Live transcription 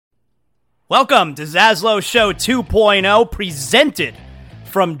Welcome to Zaslow Show 2.0, presented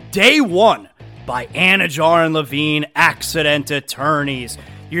from day one by Anajar and Levine Accident Attorneys.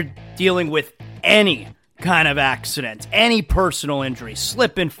 You're dealing with any kind of accident, any personal injury,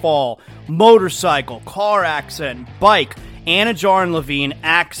 slip and fall, motorcycle, car accident, bike. Anajar and Levine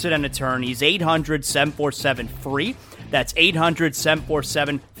Accident Attorneys, 800-747-FREE. That's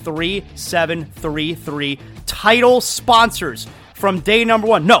 800-747-3733. Title sponsors from day number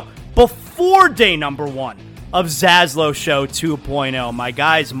one. No, before day number one of Zaslow Show 2.0. My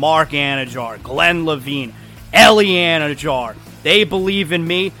guys Mark Anajar, Glenn Levine, Ellie Anajar. They believe in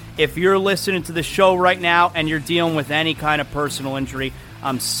me. If you're listening to the show right now and you're dealing with any kind of personal injury,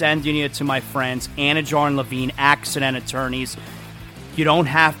 I'm sending you to my friends, Anajar and Levine Accident Attorneys. You don't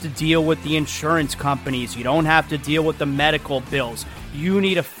have to deal with the insurance companies. You don't have to deal with the medical bills. You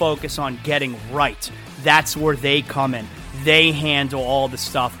need to focus on getting right. That's where they come in. They handle all the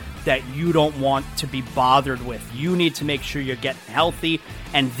stuff that you don't want to be bothered with. You need to make sure you're getting healthy,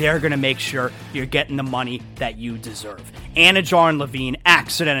 and they're going to make sure you're getting the money that you deserve. Anajar and Levine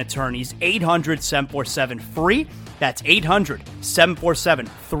Accident Attorneys, 800-747-FREE. That's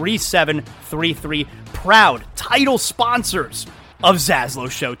 800-747-3733. Proud title sponsors of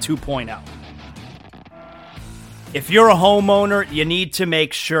Zaslow Show 2.0. If you're a homeowner, you need to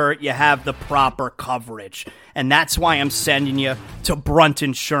make sure you have the proper coverage. And that's why I'm sending you to Brunt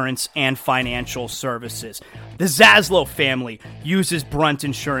Insurance and Financial Services. The Zaslow family uses Brunt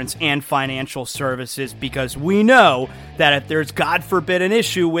Insurance and Financial Services because we know that if there's, God forbid, an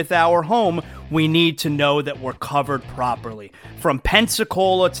issue with our home, we need to know that we're covered properly. From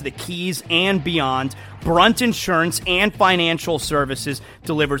Pensacola to the Keys and beyond, Brunt Insurance and Financial Services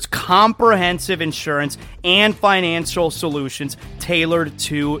delivers comprehensive insurance and financial solutions tailored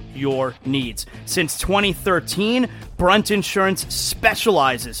to your needs. Since 2013, Brunt Insurance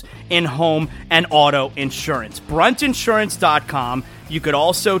specializes in home and auto insurance. BruntInsurance.com. You could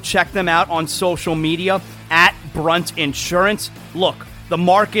also check them out on social media at Brunt Insurance. Look, the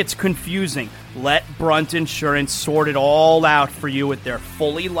market's confusing. Let Brunt Insurance sort it all out for you with their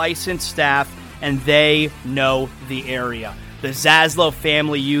fully licensed staff, and they know the area. The Zaslow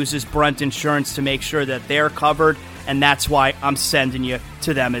family uses Brunt Insurance to make sure that they're covered, and that's why I'm sending you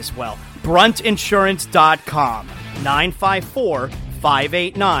to them as well. BruntInsurance.com,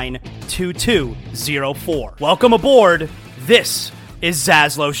 954-589-2204. Welcome aboard. This is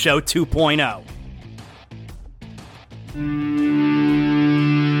Zaslow Show 2.0.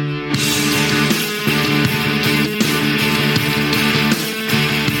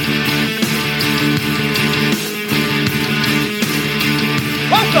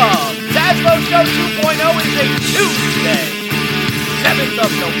 Welcome! Zaslow Show 2.0 is a Tuesday, 7th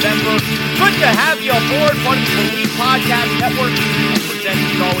of November. Good to have you aboard, part of the Elite Podcast Network, and presented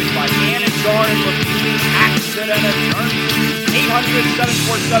as always by Anajar and Levine Accident Attorneys.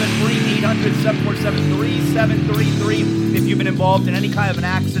 800-747-FREE, 800-747-3733. If you've been involved in any kind of an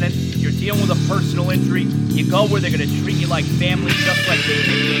accident, you're dealing with a personal injury, you go where they're going to treat you like family, just like they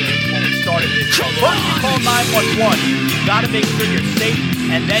did when we started this show. First you call 911. You got to make sure you're safe,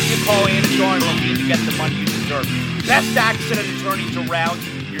 and then you call Anajar and Levine to get the money you deserve. Best accident attorneys around.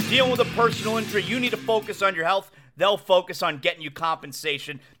 You're dealing with a personal injury. You need to focus on your health. They'll focus on getting you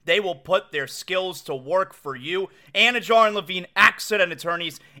compensation. They will put their skills to work for you. Anajar and Levine Accident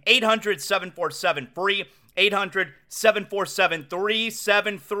Attorneys, 800-747-FREE,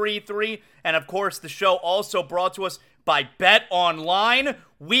 800-747-3733. And of course, the show also brought to us by Bet Online.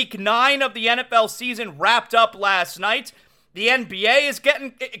 Week 9 of the NFL season wrapped up last night. The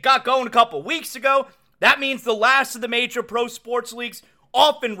NBA got going a couple weeks ago. That means the last of the major pro sports leagues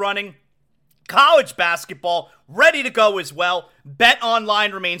off and running. College basketball ready to go as well. Bet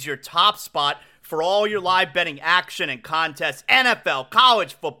Online remains your top spot for all your live betting action and contests. NFL,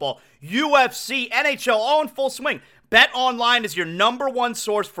 college football, UFC, NHL, all in full swing. Bet Online is your number one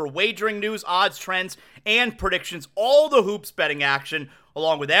source for wagering news, odds, trends, and predictions. All the hoops betting action,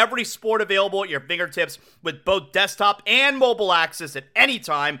 along with every sport available at your fingertips with both desktop and mobile access at any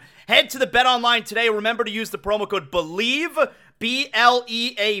time. Head to the Bet Online today. Remember to use the promo code BELIEVE,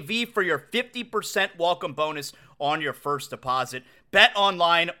 BLEAV, for your 50% welcome bonus on your first deposit. Bet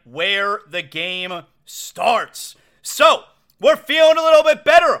Online, where the game starts. So, we're feeling a little bit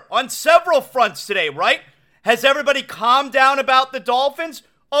better on several fronts today, right? Has everybody calmed down about the Dolphins?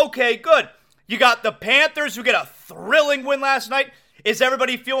 Okay, good. You got the Panthers who get a thrilling win last night. Is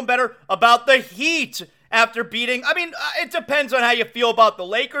everybody feeling better about the Heat after beating? I mean, it depends on how you feel about the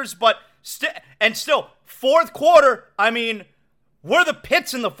Lakers, but still, fourth quarter, I mean, we're the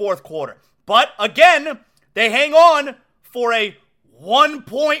Pits in the fourth quarter. But again, they hang on for a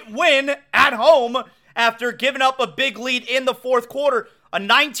 1-point win at home after giving up a big lead in the fourth quarter. A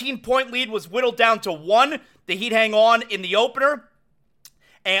 19-point lead was whittled down to 1. The Heat hang on in the opener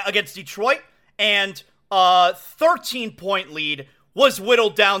against Detroit, and a 13-point lead was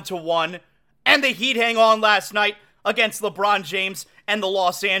whittled down to 1, and the Heat hang on last night against LeBron James and the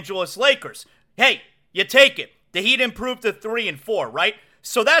Los Angeles Lakers. Hey, you take it. The Heat improved to 3-4, right?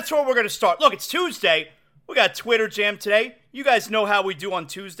 So that's where we're going to start. Look, it's Tuesday. We got Twitter Jam today. You guys know how we do on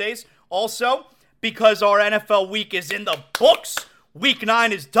Tuesdays. Also, because our NFL week is in the books, Week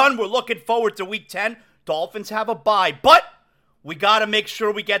 9 is done. We're looking forward to Week 10. Dolphins have a bye, but we got to make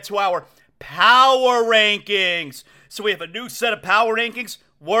sure we get to our power rankings. So we have a new set of power rankings.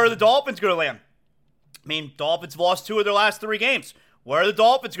 Where are the Dolphins going to land? I mean, Dolphins lost 2 of their last 3 games. Where are the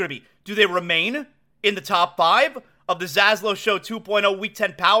Dolphins going to be? Do they remain in the top 5 of the Zaslow Show 2.0 Week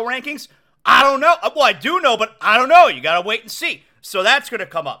 10 power rankings? I don't know. Well, I do know, but I don't know. You got to wait and see. So that's going to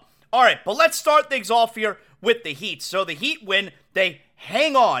come up. All right, but let's start things off here with the Heat. So the Heat win. They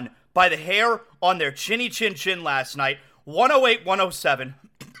hang on by the hair on their chinny chin chin last night, 108-107.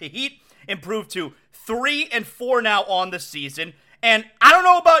 The Heat improved to 3-4 now on the season. And I don't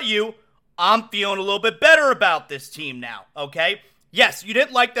know about you, I'm feeling a little bit better about this team now, okay? Yes, you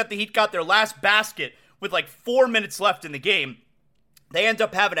didn't like that the Heat got their last basket with like 4 minutes left in the game. They end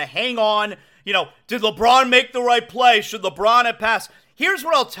up having to hang on. You know, did LeBron make the right play? Should LeBron have passed? Here's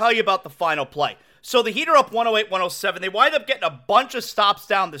what I'll tell you about the final play. So the Heat are up 108-107. They wind up getting a bunch of stops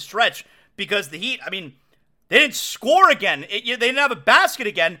down the stretch because the Heat, I mean, they didn't score again. They didn't have a basket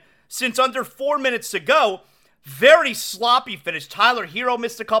again since under 4 minutes to go. Very sloppy finish. Tyler Hero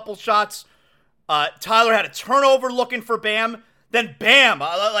missed a couple shots. Tyler had a turnover looking for Bam. Then Bam,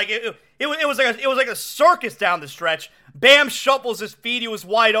 it was like a circus down the stretch. Bam shuffles his feet. He was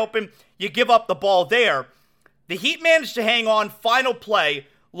wide open. You give up the ball there. The Heat managed to hang on. Final play.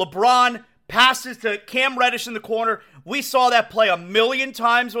 LeBron passes to Cam Reddish in the corner. We saw that play a million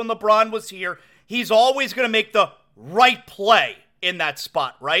times when LeBron was here. He's always going to make the right play in that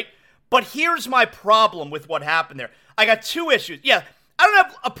spot, right? But here's my problem with what happened there. I got 2 issues. Yeah, I don't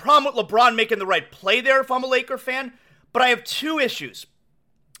have a problem with LeBron making the right play there if I'm a Laker fan, but I have 2 issues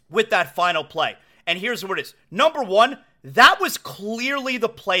with that final play. And here's what it is. Number 1, that was clearly the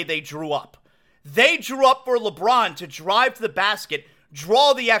play they drew up. They drew up for LeBron to drive to the basket,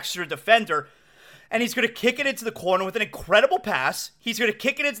 draw the extra defender, and he's going to kick it into the corner with an incredible pass. He's going to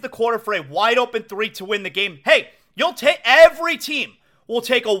kick it into the corner for a wide open 3 to win the game. Hey, every team will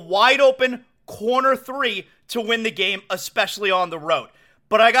take a wide open corner 3 to win the game, especially on the road.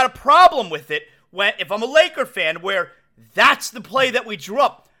 But I got a problem with it if I'm a Laker fan where that's the play that we drew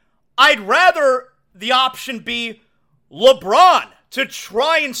up. I'd rather the option be LeBron to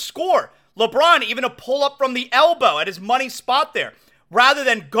try and score. LeBron even a pull up from the elbow at his money spot there. Rather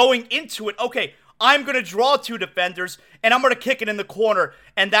than going into it, okay, I'm going to draw 2 defenders, and I'm going to kick it in the corner,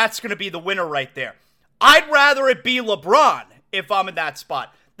 and that's going to be the winner right there. I'd rather it be LeBron if I'm in that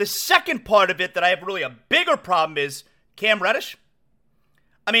spot. The second part of it that I have really a bigger problem is Cam Reddish.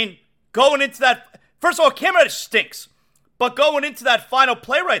 I mean, going into that, first of all, Cam Reddish stinks. But going into that final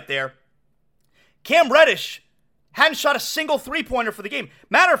play right there, Cam Reddish hadn't shot a single 3-pointer for the game.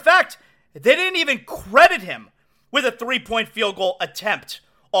 Matter of fact, they didn't even credit him with a 3-point field goal attempt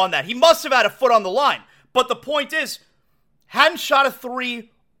on that. He must have had a foot on the line. But the point is, hadn't shot a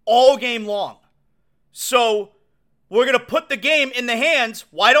 3 all game long. So we're going to put the game in the hands,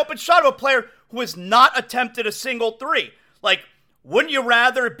 wide open shot of a player who has not attempted a single 3. Like, wouldn't you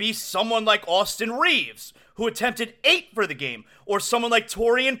rather it be someone like Austin Reeves, who attempted 8 for the game, or someone like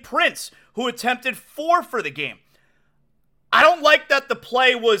Taurean Prince, who attempted 4 for the game? I don't like that the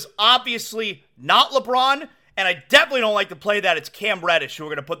play was obviously not LeBron, and I definitely don't like the play that it's Cam Reddish who are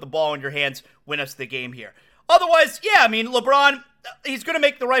going to put the ball in your hands, win us the game here. Otherwise, yeah, I mean, LeBron, he's going to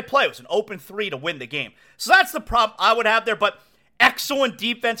make the right play. It was an open 3 to win the game. So that's the problem I would have there, but excellent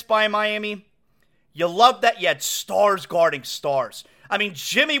defense by Miami. You love that you had stars guarding stars. I mean,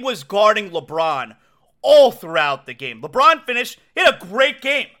 Jimmy was guarding LeBron all throughout the game. LeBron finished, he had a great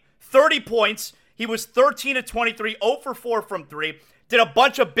game. 30 points. He was 13 of 23, 0 for 4 from 3. Did a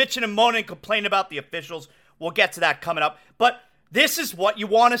bunch of bitching and moaning and complaining about the officials. We'll get to that coming up. But this is what you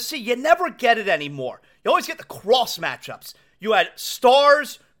want to see. You never get it anymore. You always get the cross matchups. You had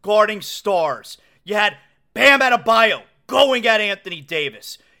stars guarding stars. You had Bam Adebayo going at Anthony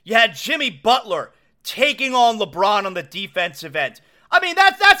Davis. You had Jimmy Butler taking on LeBron on the defensive end. I mean,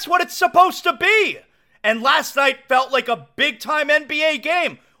 that's what it's supposed to be. And last night felt like a big-time NBA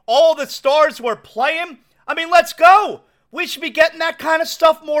game. All the stars were playing. I mean, let's go. We should be getting that kind of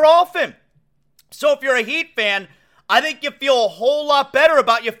stuff more often. So if you're a Heat fan, I think you feel a whole lot better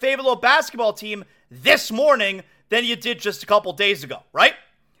about your favorite little basketball team this morning than you did just a couple days ago, right?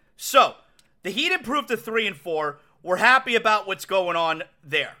 So, the Heat improved to 3-4. We're happy about what's going on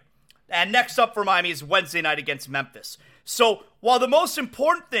there. And next up for Miami is Wednesday night against Memphis. So, while the most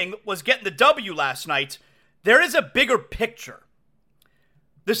important thing was getting the W last night, there is a bigger picture.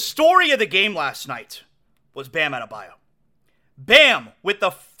 The story of the game last night was Bam Adebayo. Bam, with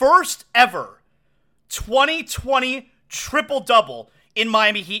the first ever 2020 triple-double in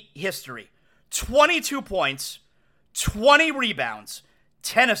Miami Heat history. 22 points, 20 rebounds,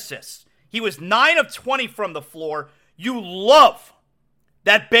 10 assists. He was 9 of 20 from the floor. You love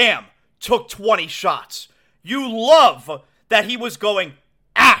that Bam took 20 shots. You love that he was going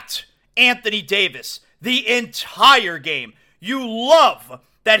at Anthony Davis the entire game. You love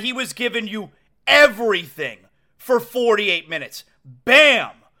that he was giving you everything for 48 minutes.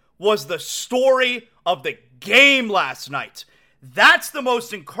 Bam was the story of the game last night. That's the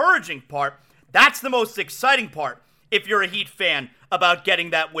most encouraging part. That's the most exciting part if you're a Heat fan about getting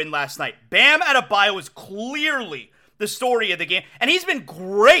that win last night. Bam Adebayo is clearly the story of the game, and he's been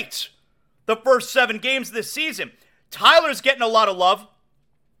great the first 7 games of this season. Tyler's getting a lot of love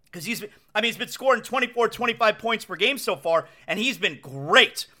because he's been scoring 24, 25 points per game so far, and he's been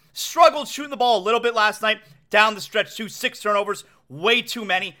great. Struggled shooting the ball a little bit last night, down the stretch too, 6 turnovers, way too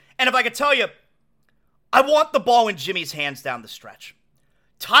many. And if I could tell you, I want the ball in Jimmy's hands down the stretch.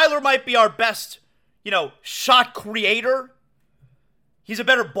 Tyler might be our best, shot creator. He's a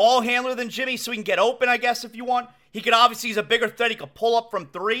better ball handler than Jimmy, so he can get open, I guess, if you want. He's a bigger threat. He could pull up from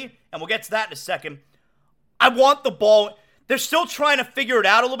 3, and we'll get to that in a second. I want the ball. They're still trying to figure it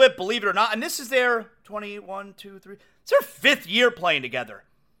out a little bit, believe it or not. And this is their 21, 2, 3. It's their 5th year playing together.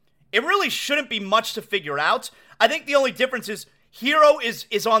 It really shouldn't be much to figure out. I think the only difference is Hero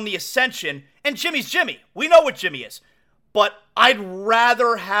is on the ascension, and Jimmy's Jimmy. We know what Jimmy is. But I'd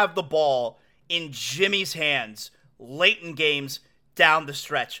rather have the ball in Jimmy's hands late in games down the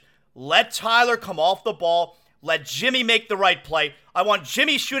stretch. Let Tyler come off the ball. Let Jimmy make the right play. I want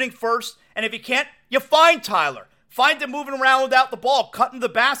Jimmy shooting first, and if he can't, you find Tyler. Find him moving around without the ball, cutting the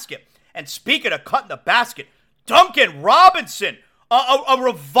basket. And speaking of cutting the basket, Duncan Robinson, a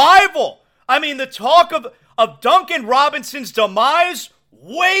revival. I mean, the talk of Duncan Robinson's demise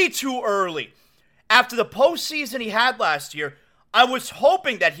way too early. After the postseason he had last year, I was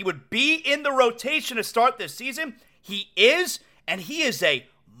hoping that he would be in the rotation to start this season. He is, and he is a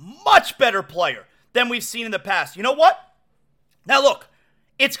much better player than we've seen in the past. You know what? Now look,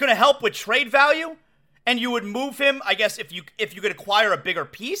 it's going to help with trade value, and you would move him, I guess, if you could acquire a bigger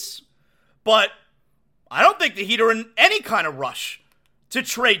piece. But I don't think the Heat are in any kind of rush to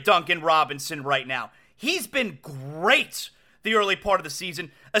trade Duncan Robinson right now. He's been great the early part of the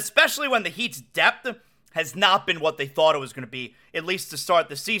season, especially when the Heat's depth has not been what they thought it was going to be, at least to start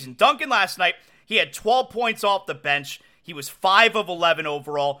the season. Duncan last night, he had 12 points off the bench. He was 5 of 11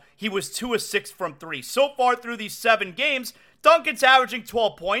 overall. He was 2 of 6 from 3. So far through these 7 games, Duncan's averaging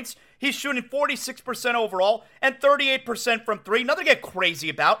 12 points. He's shooting 46% overall and 38% from 3. Nothing to get crazy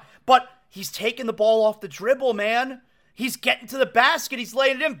about, but he's taking the ball off the dribble, man. He's getting to the basket. He's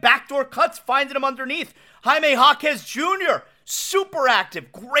laying it in. Backdoor cuts, finding him underneath. Jaime Jaquez Jr., super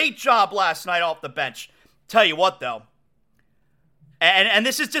active. Great job last night off the bench. Tell you what, though, and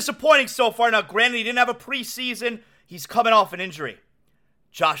this is disappointing so far. Now, granted, he didn't have a preseason. He's coming off an injury.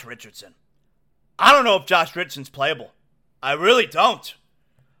 Josh Richardson. I don't know if Josh Richardson's playable. I really don't.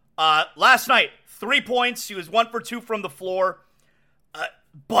 Last night, 3 points. He was 1 for 2 from the floor. A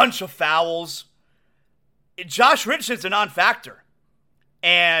bunch of fouls. Josh Richardson's a non-factor.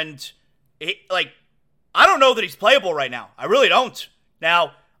 And, I don't know that he's playable right now. I really don't.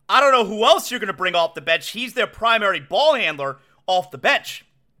 Now, I don't know who else you're going to bring off the bench. He's their primary ball handler off the bench.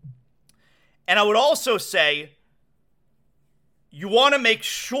 And I would also say, you want to make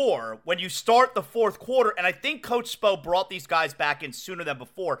sure when you start the fourth quarter, and I think Coach Spo brought these guys back in sooner than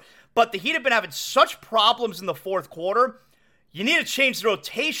before, but the Heat have been having such problems in the fourth quarter, you need to change the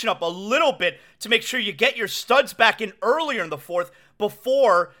rotation up a little bit to make sure you get your studs back in earlier in the fourth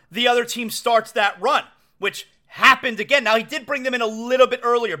before the other team starts that run, which happened again. Now, he did bring them in a little bit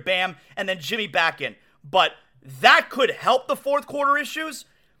earlier, Bam, and then Jimmy back in, but that could help the fourth quarter issues.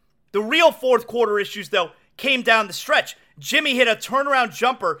 The real fourth quarter issues, though, came down the stretch. Jimmy hit a turnaround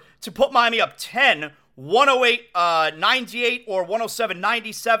jumper to put Miami up 10, 108-98 or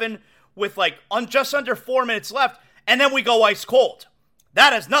 107-97 with just under 4 minutes left, and then we go ice cold.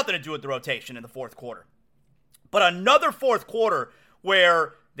 That has nothing to do with the rotation in the fourth quarter. But another fourth quarter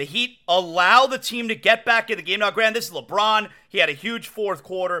where the Heat allow the team to get back in the game. Now, granted, this is LeBron. He had a huge fourth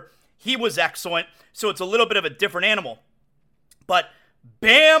quarter. He was excellent, so it's a little bit of a different animal. But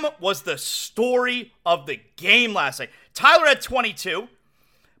Bam was the story of the game last night. Tyler had 22,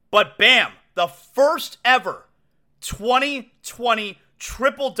 but Bam, the first ever 2020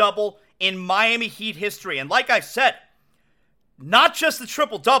 triple-double in Miami Heat history. And like I said, not just the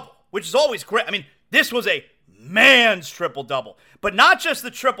triple-double, which is always great. I mean, this was a man's triple-double. But not just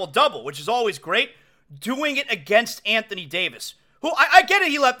the triple-double, which is always great, doing it against Anthony Davis, who, I get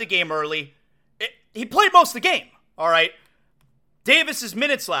it, he left the game early. He played most of the game, all right? Davis's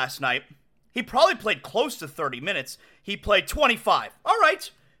minutes last night, he probably played close to 30 minutes. He played 25. All right,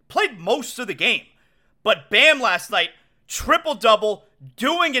 played most of the game. But Bam last night, triple-double,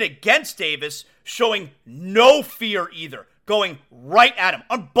 doing it against Davis, showing no fear either, going right at him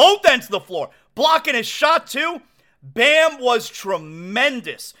on both ends of the floor, blocking his shot too. Bam was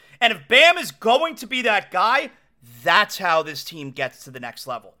tremendous. And if Bam is going to be that guy, that's how this team gets to the next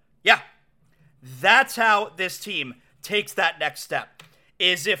level. Yeah, that's how this team takes that next step,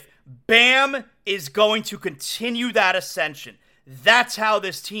 is if Bam is going to continue that ascension. That's how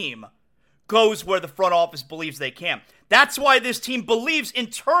this team goes where the front office believes they can. That's why this team believes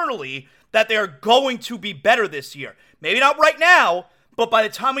internally that they are going to be better this year. Maybe not right now, but by the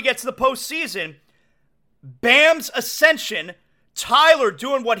time we get to the postseason, Bam's ascension, Tyler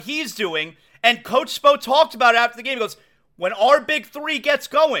doing what he's doing, and Coach Spo talked about it after the game. He goes, when our big three gets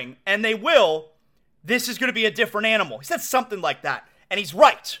going, and they will, this is going to be a different animal. He said something like that, and he's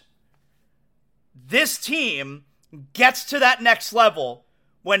right. This team gets to that next level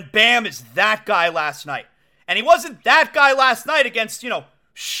when Bam is that guy last night. And he wasn't that guy last night against,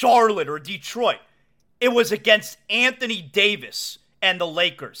 Charlotte or Detroit. It was against Anthony Davis and the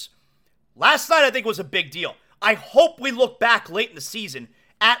Lakers. Last night, I think, was a big deal. I hope we look back late in the season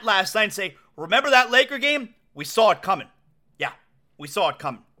at last night and say, remember that Laker game? We saw it coming. Yeah, we saw it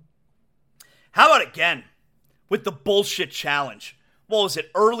coming. How about again with the bullshit challenge? What was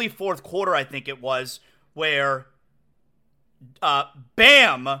it? Early fourth quarter, I think it was, where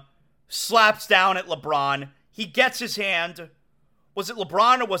Bam slaps down at LeBron. He gets his hand. Was it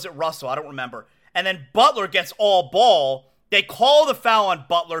LeBron or was it Russell? I don't remember. And then Butler gets all ball. They call the foul on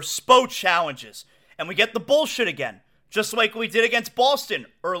Butler. Spo challenges. And we get the bullshit again. Just like we did against Boston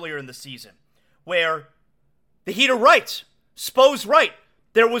earlier in the season. Where the Heat are right. Spo's right.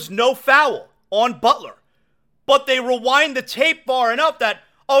 There was no foul on Butler. But they rewind the tape far enough that,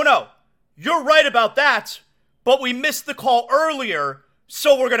 oh no, you're right about that, but we missed the call earlier,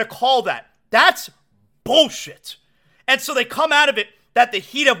 so we're going to call that. That's bullshit. And so they come out of it that the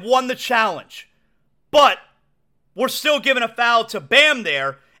Heat have won the challenge. But we're still giving a foul to Bam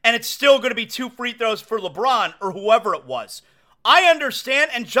there, and it's still going to be 2 free throws for LeBron or whoever it was. I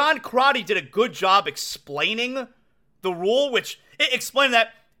understand, and John Crotty did a good job explaining the rule, which explained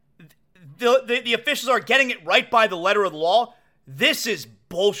that the officials are getting it right by the letter of the law. This is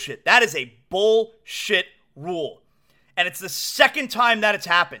bullshit. That is a bullshit rule. And it's the second time that it's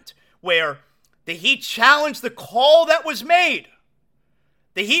happened, where the Heat challenged the call that was made.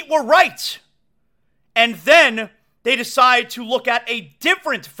 The Heat were right. And then they decide to look at a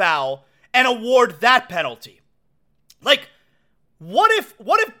different foul and award that penalty. Like, what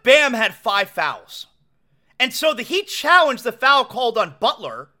if Bam had 5 fouls? And so the Heat challenged the foul called on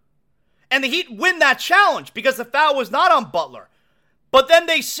Butler, and the Heat win that challenge because the foul was not on Butler. But then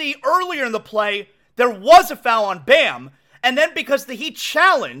they see earlier in the play, there was a foul on Bam, and then because the Heat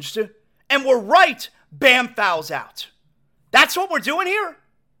challenged and were right, Bam fouls out. That's what we're doing here?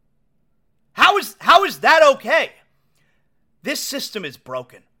 How is that okay? This system is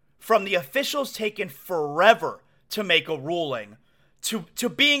broken. From the officials taking forever to make a ruling, to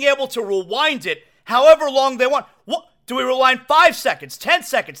being able to rewind it however long they want. What, do we rewind 5 seconds, 10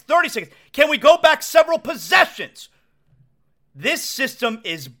 seconds, 30 seconds? Can we go back several possessions? This system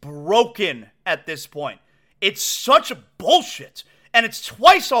is broken at this point. It's such bullshit. And it's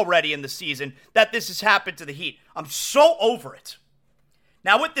twice already in the season that this has happened to the Heat. I'm so over it.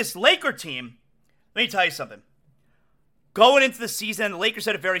 Now with this Laker team, let me tell you something. Going into the season, the Lakers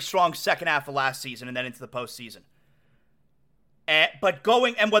had a very strong second half of last season and then into the postseason. But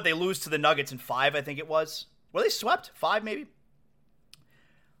what they lose to the Nuggets in 5, I think it was. Were they swept? 5 maybe?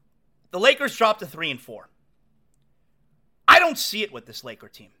 The Lakers dropped to 3 and 4. I don't see it with this Laker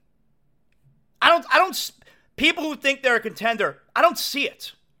team. People who think they're a contender, I don't see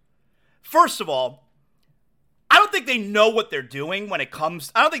it. First of all, I don't think they know what they're doing when it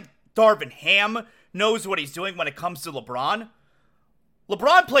comes. I don't think Darvin Ham knows what he's doing when it comes to LeBron.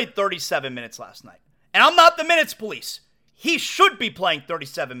 LeBron played 37 minutes last night. And I'm not the minutes police. He should be playing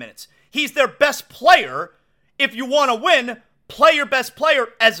 37 minutes. He's their best player. If you want to win, play your best player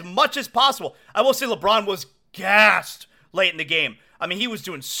as much as possible. I will say LeBron was gassed late in the game. I mean, he was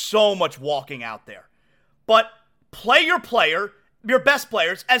doing so much walking out there. But play your best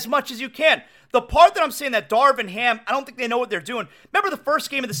players, as much as you can. The part that I'm saying that Darvin Ham, I don't think they know what they're doing. Remember the first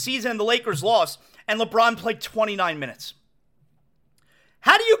game of the season and the Lakers lost, and LeBron played 29 minutes.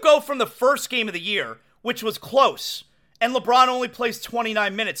 How do you go from the first game of the year, which was close, and LeBron only plays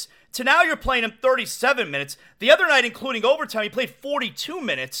 29 minutes, to now you're playing him 37 minutes? The other night, including overtime, he played 42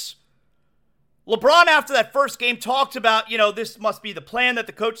 minutes. LeBron, after that first game, talked about, this must be the plan that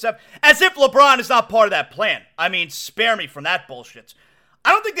the coaches have, as if LeBron is not part of that plan. I mean, spare me from that bullshit.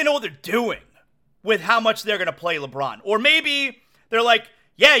 I don't think they know what they're doing with how much they're going to play LeBron. Or maybe they're like,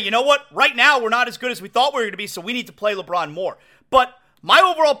 yeah, you know what? Right now, we're not as good as we thought we were going to be, so we need to play LeBron more. But my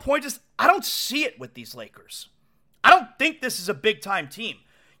overall point is, I don't see it with these Lakers. I don't think this is a big-time team.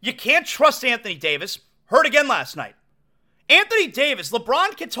 You can't trust Anthony Davis. Hurt again last night. Anthony Davis,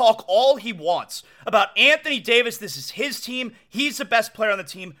 LeBron can talk all he wants about Anthony Davis. This is his team. He's the best player on the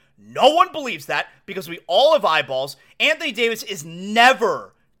team. No one believes that because we all have eyeballs. Anthony Davis is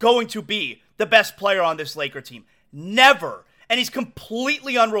never going to be the best player on this Laker team. Never. And he's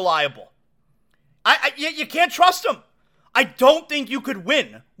completely unreliable. You can't trust him. I don't think you could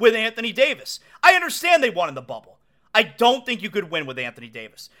win with Anthony Davis. I understand they won in the bubble. I don't think you could win with Anthony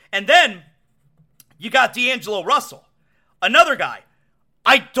Davis. And then you got D'Angelo Russell. Another guy,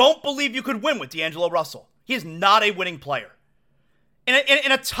 I don't believe you could win with D'Angelo Russell. He is not a winning player. In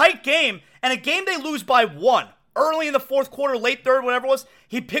a tight game, and a game they lose by 1, early in the fourth quarter, late third, whatever it was,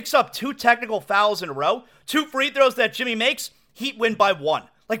 he picks up 2 technical fouls in a row, 2 free throws that Jimmy makes, Heat win by 1.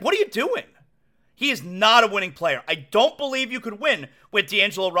 Like, what are you doing? He is not a winning player. I don't believe you could win with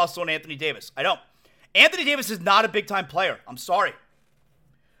D'Angelo Russell and Anthony Davis. I don't. Anthony Davis is not a big-time player. I'm sorry.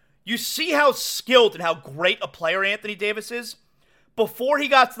 You see how skilled and how great a player Anthony Davis is? Before he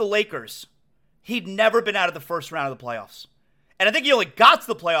got to the Lakers, he'd never been out of the first round of the playoffs. And I think he only got to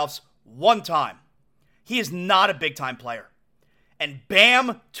the playoffs 1 time. He is not a big-time player. And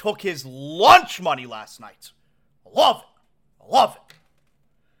Bam took his lunch money last night. I love it.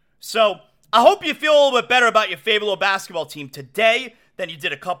 So, I hope you feel a little bit better about your favorite little basketball team today than you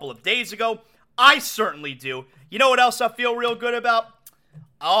did a couple of days ago. I certainly do. You know what else I feel real good about?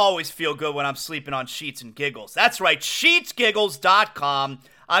 I always feel good when I'm sleeping on Sheets and Giggles. That's right, SheetsGiggles.com.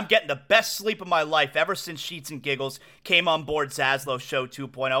 I'm getting the best sleep of my life ever since Sheets and Giggles came on board Zaslow Show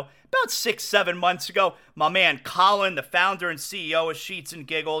 2.0 about 6-7 months ago. My man Colin, the founder and CEO of Sheets and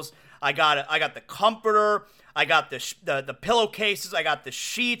Giggles. I got the comforter. I got the pillowcases. I got the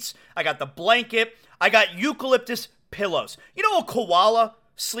sheets. I got the blanket. I got eucalyptus pillows. You know a koala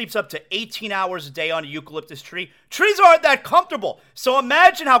sleeps up to 18 hours a day on a eucalyptus tree? Trees aren't that comfortable. So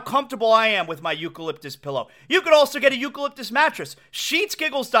imagine how comfortable I am with my eucalyptus pillow. You could also get a eucalyptus mattress.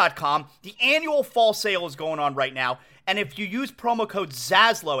 SheetsGiggles.com. The annual fall sale is going on right now. And if you use promo code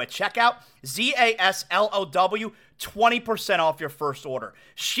ZASLOW at checkout, ZASLOW, 20% off your first order.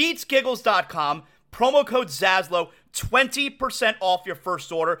 SheetsGiggles.com. Promo code ZASLOW, 20% off your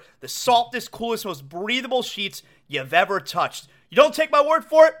first order. The softest, coolest, most breathable sheets you've ever touched. You don't take my word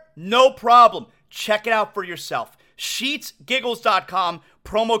for it? No problem. Check it out for yourself. SheetsGiggles.com,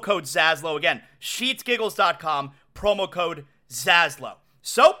 promo code ZASLOW. Again, SheetsGiggles.com, promo code ZASLOW.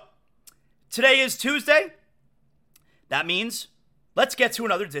 So, today is Tuesday. That means let's get to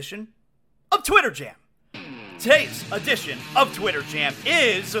another edition of Twitter Jam. Today's edition of Twitter Jam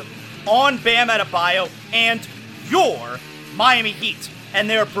is on Bam Adebayo and your Miami Heat and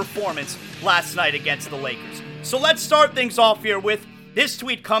their performance last night against the Lakers. So let's start things off here with this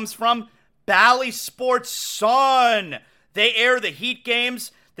tweet comes from Bally Sports Sun. They air the Heat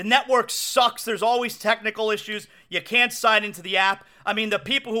games. The network sucks. There's always technical issues. You can't sign into the app. I mean, the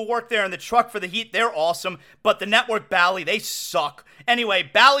people who work there in the truck for the Heat, they're awesome. But the network Bally, they suck. Anyway,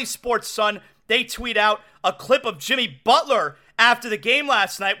 Bally Sports Sun, they tweet out a clip of Jimmy Butler after the game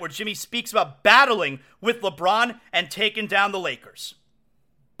last night where Jimmy speaks about battling with LeBron and taking down the Lakers.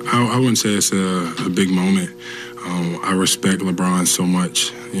 I wouldn't say it's a big moment. I respect LeBron so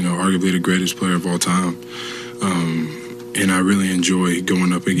much, arguably the greatest player of all time. And I really enjoy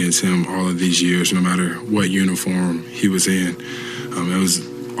going up against him all of these years, no matter what uniform he was in. It was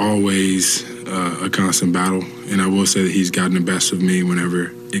always a constant battle, and I will say that he's gotten the best of me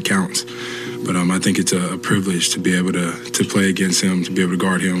whenever it counts. But I think it's a privilege to be able to play against him, to be able to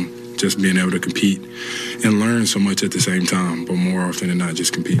guard him, just being able to compete and learn so much at the same time, but more often than not,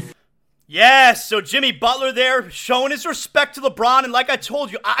 just compete. Yes, so Jimmy Butler there showing his respect to LeBron, and like I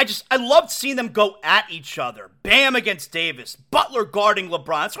told you, I loved seeing them go at each other. Bam against Davis, Butler guarding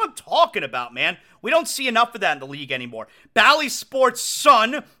LeBron. That's what I'm talking about, man. We don't see enough of that in the league anymore. Bally Sports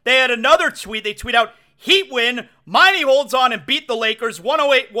Sun, they had another tweet. They tweet out, Heat win, Miami holds on and beat the Lakers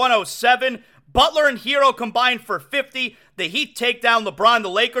 108-107. Butler and Hero combined for 50. The Heat take down LeBron, the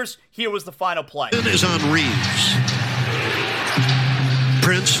Lakers. Here was the final play. It is on Reeves.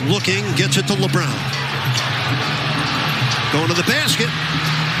 Prince looking, gets it to LeBron. Going to the basket.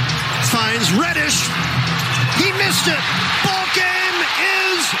 Finds Reddish. He missed it. Ball game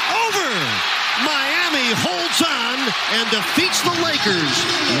is over. Miami holds on and defeats the Lakers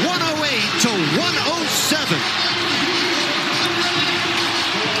 108-107.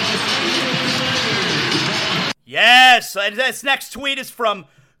 Yes, this next tweet is from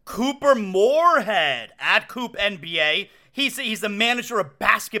Cooper Moorhead at Coop NBA. He's the manager of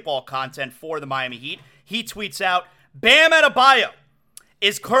basketball content for the Miami Heat. He tweets out, Bam Adebayo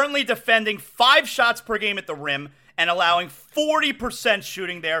is currently defending 5 shots per game at the rim and allowing 40%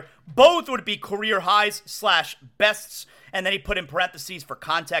 shooting there. Both would be career highs / bests. And then he put in parentheses for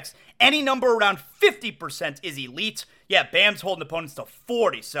context, any number around 50% is elite. Yeah, Bam's holding opponents to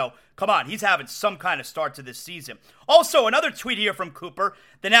 40, so come on, he's having some kind of start to this season. Also, another tweet here from Cooper,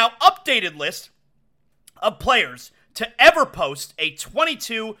 the now updated list of players to ever post a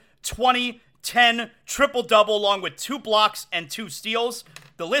 22-20-10 triple-double along with 2 blocks and 2 steals.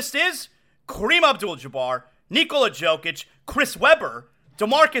 The list is Kareem Abdul-Jabbar, Nikola Jokic, Chris Webber,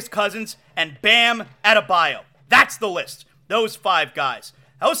 DeMarcus Cousins, and Bam Adebayo. That's the list. Those 5 guys.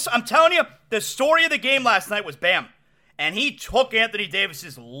 I'm telling you, the story of the game last night was Bam. And he took Anthony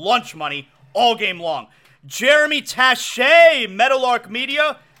Davis's lunch money all game long. Jeremy Taché, Meadowlark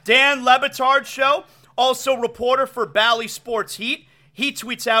Media, Dan Le Batard Show, also reporter for Bally Sports Heat. He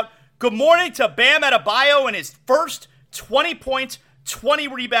tweets out, good morning to Bam Adebayo in his first 20-point,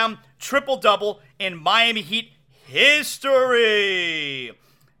 20-rebound triple-double in Miami Heat history.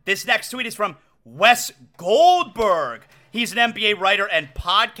 This next tweet is from Wes Goldberg. He's an NBA writer and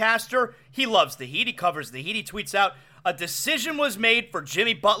podcaster. He loves the Heat. He covers the Heat. He tweets out, a decision was made for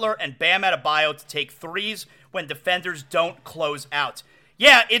Jimmy Butler and Bam Adebayo to take threes when defenders don't close out.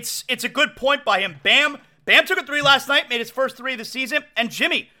 Yeah, it's a good point by him. Bam took a 3 last night, made his first 3 of the season, and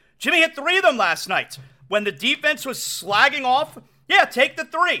Jimmy hit 3 of them last night. When the defense was slagging off, yeah, take the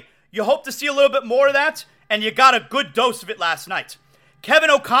 3. You hope to see a little bit more of that, and you got a good dose of it last night.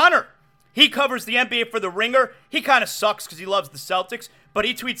 Kevin O'Connor, he covers the NBA for The Ringer. He kind of sucks because he loves the Celtics, but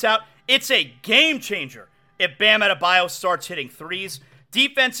he tweets out, it's a game changer if Bam Adebayo starts hitting threes.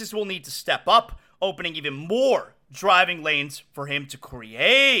 Defenses will need to step up, opening even more driving lanes for him to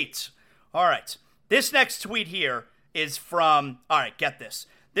create. All right, this next tweet here is from, all right, get this.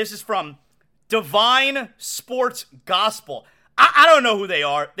 This is from Divine Sports Gospel. I don't know who they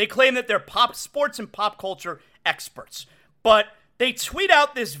are. They claim that they're pop sports and pop culture experts, but they tweet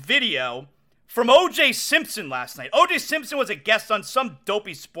out this video from O.J. Simpson last night. O.J. Simpson was a guest on some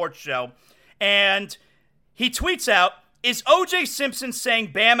dopey sports show, and he tweets out, is O.J. Simpson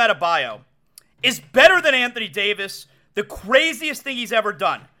saying Bam Adebayo is better than Anthony Davis, the craziest thing he's ever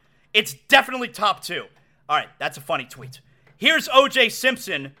done? It's definitely top 2. All right, that's a funny tweet. Here's O.J.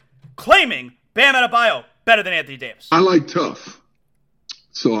 Simpson claiming Bam Adebayo better than Anthony Davis. I like tough.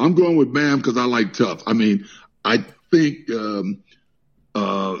 So I'm going with Bam because I like tough. I mean, I think your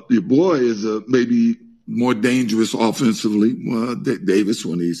boy is maybe more dangerous offensively, Davis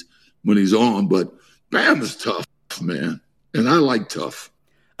when he's on, but Bam is tough, man, and I like tough.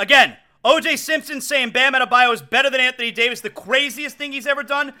 Again, O.J. Simpson saying Bam Adebayo is better than Anthony Davis, the craziest thing he's ever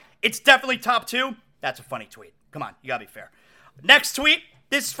done. It's definitely top 2. That's a funny tweet. Come on, you gotta be fair. Next tweet,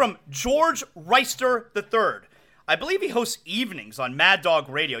 this is from George Reister III. I believe he hosts evenings on Mad Dog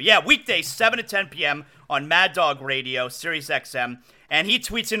Radio. Yeah, weekdays, 7 to 10 p.m. on Mad Dog Radio, Sirius XM. And he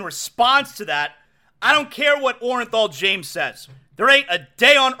tweets in response to that, I don't care what Orenthal James says. There ain't a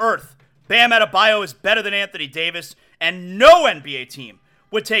day on earth Bam Adebayo is better than Anthony Davis, and no NBA team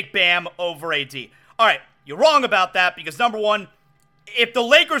would take Bam over AD. All right, you're wrong about that because, number one, if the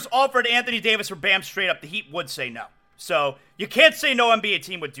Lakers offered Anthony Davis or Bam straight up, the Heat would say no. So you can't say no NBA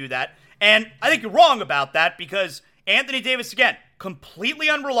team would do that. And I think you're wrong about that because Anthony Davis, again, completely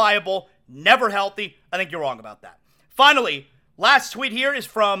unreliable, never healthy. I think you're wrong about that. Finally, last tweet here is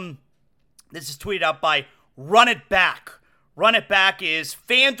from, this is tweeted out by Run It Back. Run It Back is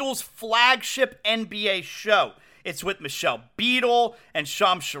FanDuel's flagship NBA show. It's with Michelle Beadle and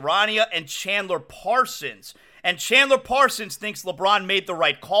Shams Charania and Chandler Parsons. And Chandler Parsons thinks LeBron made the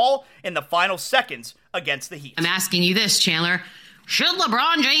right call in the final seconds against the Heat. I'm asking you this, Chandler. Should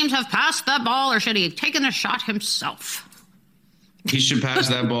LeBron James have passed that ball, or should he have taken the shot himself? He should pass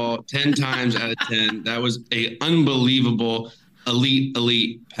that ball 10 times out of 10. That was an unbelievable,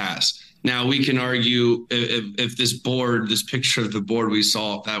 elite pass. Now, we can argue if this picture of the board we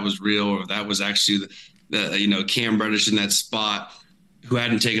saw, if that was real or if that was actually Cam Reddish in that spot who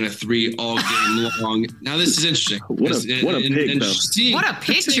hadn't taken a three all game long. Now, this is interesting. What a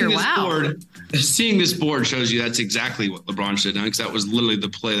picture, wow. Seeing this board shows you that's exactly what LeBron should have done, because that was literally the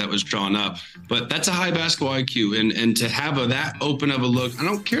play that was drawn up. But that's a high basketball IQ. And to have that open of a look, I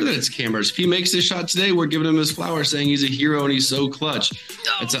don't care that it's Cam Reddish. If he makes this shot today, we're giving him his flowers, saying he's a hero and he's so clutch.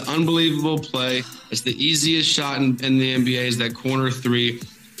 It's an unbelievable play. It's the easiest shot in the NBA is that corner three.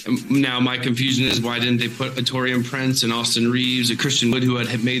 Now, my confusion is, why didn't they put Taurean Prince and Austin Reeves and Christian Wood, who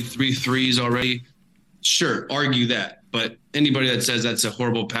had made 3 threes already? Sure, argue that. But anybody that says that's a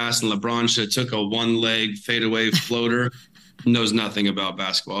horrible pass and LeBron should have took a one-leg fadeaway floater knows nothing about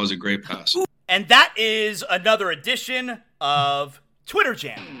basketball. It was a great pass. And that is another edition of Twitter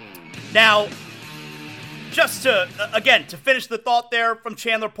Jam. Now, just to finish the thought there from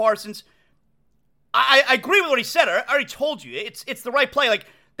Chandler Parsons, I agree with what he said. I already told you. It's the right play. Like,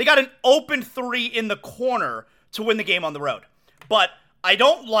 they got an open three in the corner to win the game on the road. But I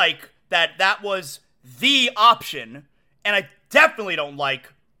don't like that was the option, and I definitely don't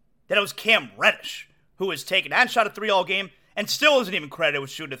like that it was Cam Reddish who was taken and shot a three all game and still isn't even credited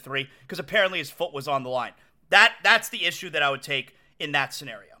with shooting a three because apparently his foot was on the line. That's the issue that I would take in that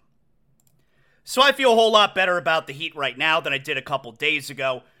scenario. So I feel a whole lot better about the Heat right now than I did a couple days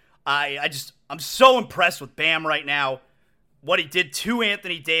ago. I'm so impressed with Bam right now. What he did to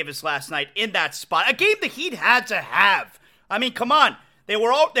Anthony Davis last night in that spot. A game the Heat had to have. I mean, come on. They were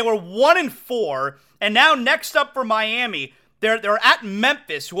 1-4, and now next up for Miami, they're at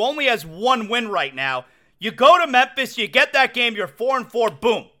Memphis, who only has one win right now. You go to Memphis, you get that game, you're 4-4,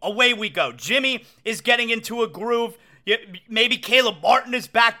 boom, away we go. Jimmy is getting into a groove. Maybe Caleb Martin is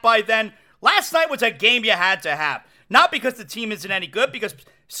back by then. Last night was a game you had to have. Not because the team isn't any good, because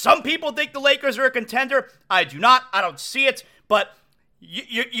some people think the Lakers are a contender. I do not. I don't see it. But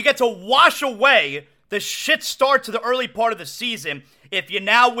you get to wash away the shit start to the early part of the season if you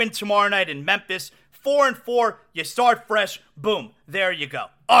now win tomorrow night in Memphis. 4-4, you start fresh. Boom. There you go.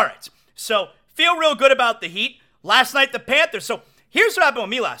 All right. So, feel real good about the Heat. Last night, the Panthers. So, here's what happened with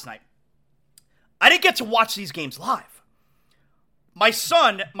me last night. I didn't get to watch these games live. My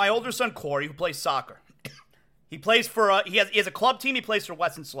older son, Corey, who plays soccer, he plays for, he has a club team, he plays for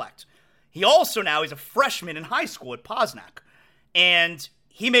Western Select. He's a freshman in high school at Posnack. And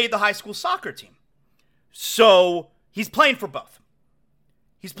he made the high school soccer team. So, he's playing for both.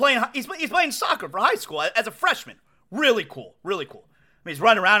 He's playing soccer for high school as a freshman. Really cool, really cool. I mean, he's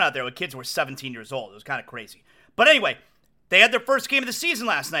running around out there with kids who are 17 years old. It was kind of crazy. But anyway, they had their first game of the season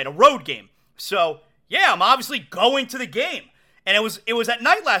last night, a road game. So, yeah, I'm obviously going to the game. And it was at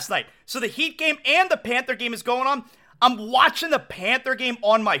night last night. So the Heat game and the Panther game is going on. I'm watching the Panther game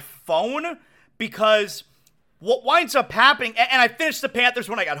on my phone because what winds up happening, and I finished the Panthers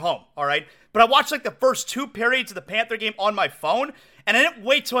when I got home, all right? But I watched like the first 2 periods of the Panther game on my phone, and I didn't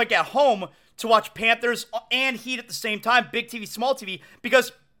wait till I got home to watch Panthers and Heat at the same time, big TV, small TV,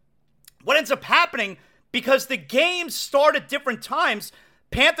 because what ends up happening, because the games start at different times,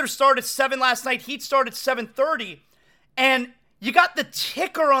 Panthers started 7 last night, Heat started 7:30, and you got the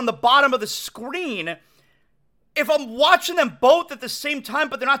ticker on the bottom of the screen. If I'm watching them both at the same time,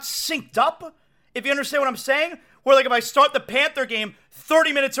 but they're not synced up, if you understand what I'm saying, where like if I start the Panther game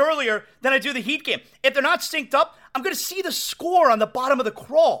 30 minutes earlier than I do the Heat game, if they're not synced up, I'm going to see the score on the bottom of the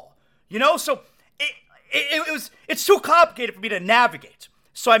crawl, you know? So it's too complicated for me to navigate.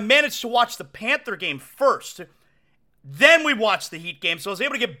 So I managed to watch the Panther game first. Then we watched the Heat game, so I was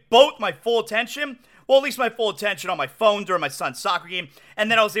able to get both my full attention. Well, at least my full attention on my phone during my son's soccer game. And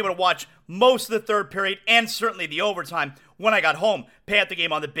then I was able to watch most of the third period and certainly the overtime when I got home. Panther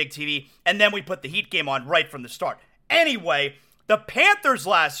game on the big TV. And then we put the Heat game on right from the start. Anyway, the Panthers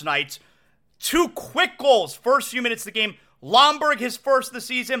last night, 2 quick goals. First few minutes of the game. Lomberg, his first of the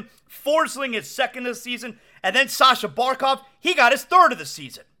season. Forsling, his second of the season. And then Sasha Barkov, he got his third of the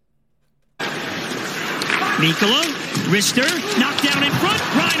season. Nikola, Rister, knocked down in front.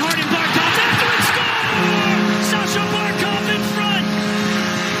 Reinhardt and Barkov after it, score! Sasha Barkov in front.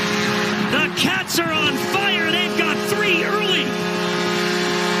 The Cats are on fire. They've got 3 early.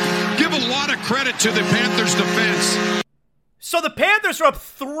 Give a lot of credit to the Panthers' defense. So the Panthers are up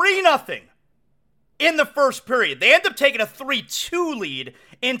 3-0 in the first period. They end up taking a 3-2 lead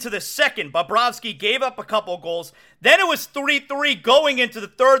into the second. Bobrovsky gave up a couple goals. Then it was 3-3 going into the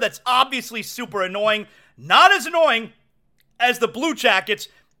third. That's obviously super annoying. Not as annoying as the Blue Jackets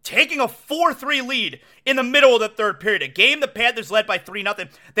taking a 4-3 lead in the middle of the third period. A game the Panthers led by 3-0.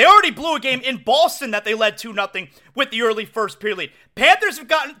 They already blew a game in Boston that they led 2-0 with the early first period lead. Panthers have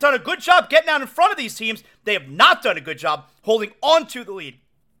done a good job getting out in front of these teams. They have not done a good job holding on to the lead.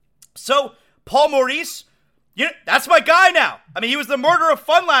 So, Paul Maurice, that's my guy now. I mean, he was the murderer of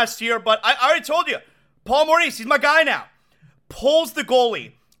fun last year, but I already told you. Paul Maurice, he's my guy now. Pulls the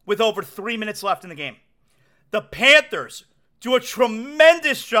goalie with over 3 minutes left in the game. The Panthers do a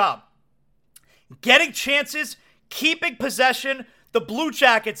tremendous job getting chances, keeping possession. The Blue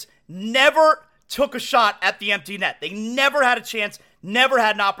Jackets never took a shot at the empty net. They never had a chance, never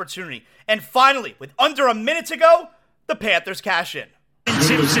had an opportunity. And finally, with under a minute to go, the Panthers cash in.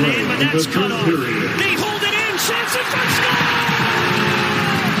 Tips it in, but that's cut off. They hold it in, Johnson for score!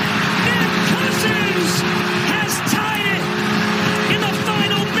 Nick Cousins has tied it in the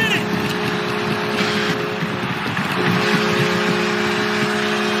final minute.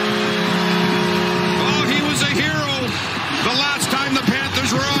 Oh, he was a hero the last time the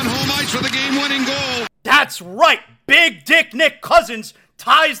Panthers were on home ice for the game-winning goal. That's right. Big Dick Nick Cousins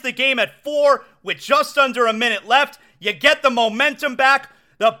ties the game at 4 with just under a minute left. You get the momentum back.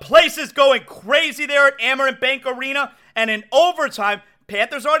 The place is going crazy there at Amerant Bank Arena. And in overtime,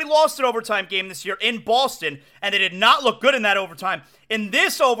 Panthers already lost an overtime game this year in Boston, and they did not look good in that overtime. In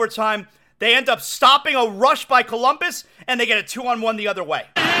this overtime, they end up stopping a rush by Columbus, and they get a 2-on-1 the other way.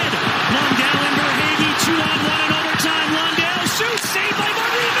 Lundell and Verhaeghe, 2-on-1 in overtime. Lundell shoots, saved by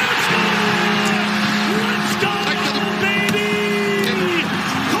Marino. Let's go, baby!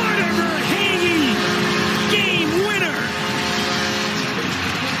 Carter Verhaeghe, game winner.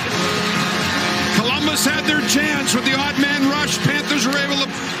 Columbus had their chance with the odd man rush. Panthers were able to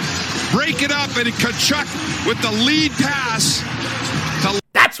break it up, and Tkachuk with the lead pass.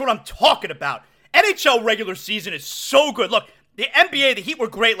 That's what I'm talking about. NHL regular season is so good. Look, the NBA, the Heat were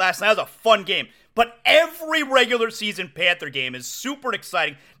great last night. It was a fun game. But every regular season Panther game is super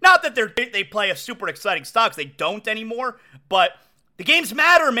exciting. Not that they play a super exciting style, because they don't anymore. But the games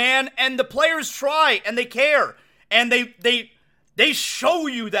matter, man. And the players try, and they care. And they show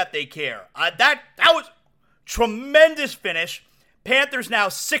you that they care. That was tremendous finish. Panthers now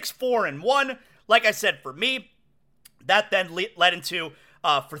 6-4-1. Like I said, for me, that then led into,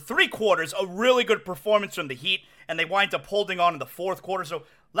 for 3 quarters, a really good performance from the Heat, and they wind up holding on in the 4th quarter. So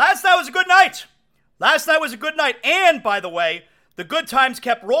last night was a good night. And, by the way, the good times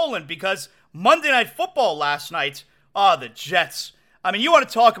kept rolling, because Monday Night Football last night, the Jets. I mean, you want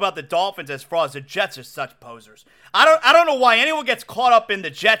to talk about the Dolphins as frauds. The Jets are such posers. I don't know why anyone gets caught up in the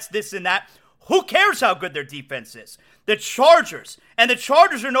Jets, this and that. Who cares how good their defense is? The Chargers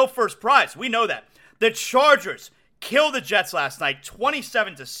are no first prize. We know that. The Chargers killed the Jets last night,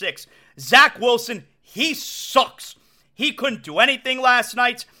 27-6. Zach Wilson, he sucks. He couldn't do anything last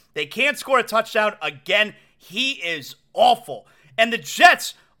night. They can't score a touchdown again. He is awful. And the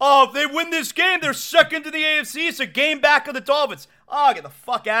Jets, if they win this game, they're second to the AFC. It's a game back of the Dolphins. Get the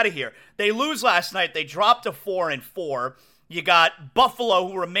fuck out of here. They lose last night. They dropped to 4-4. You got Buffalo,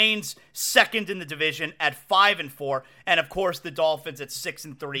 who remains second in the division at 5-4. And, of course, the Dolphins at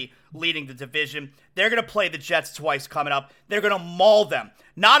 6-3, leading the division. They're going to play the Jets twice coming up. They're going to maul them.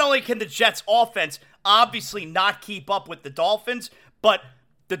 Not only can the Jets' offense obviously not keep up with the Dolphins, but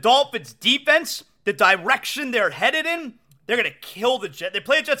the Dolphins' defense, the direction they're headed in, they're going to kill the Jets. They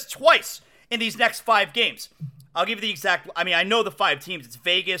play the Jets twice in these next 5 games. I'll give you the exact, I know the 5 teams. It's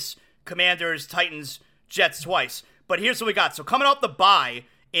Vegas, Commanders, Titans, Jets twice. But here's what we got. So coming off the bye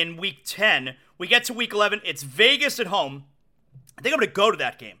in Week 10, we get to Week 11. It's Vegas at home. I think I'm going to go to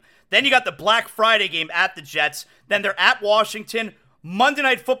that game. Then you got the Black Friday game at the Jets. Then they're at Washington. Monday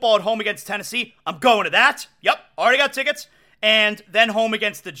Night Football at home against Tennessee. I'm going to that. Yep, already got tickets. And then home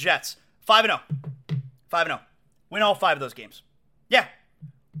against the Jets. 5-0. 5-0. Win all 5 of those games. Yeah,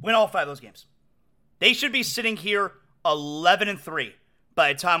 win all 5 of those games. They should be sitting here 11-3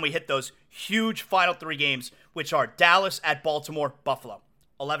 by the time we hit those huge final 3 games, which are Dallas, at Baltimore, Buffalo.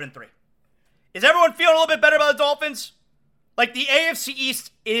 11-3. Is everyone feeling a little bit better about the Dolphins? Like, the AFC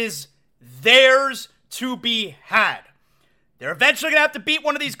East is theirs to be had. They're eventually going to have to beat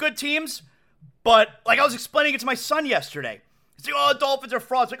one of these good teams, but like I was explaining it to my son yesterday. He's like, the Dolphins are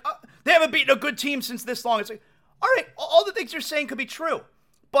frauds. Like, they haven't beaten a good team since this long. It's like, all right, all the things you're saying could be true.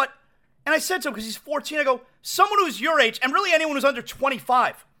 But, and I said to him, because he's 14, I go, someone who's your age, and really anyone who's under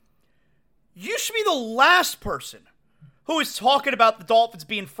 25, you should be the last person who is talking about the Dolphins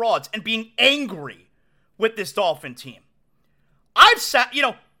being frauds and being angry with this Dolphin team.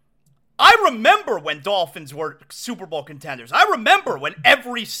 I remember when Dolphins were Super Bowl contenders. I remember when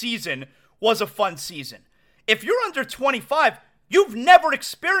every season was a fun season. If you're under 25, you've never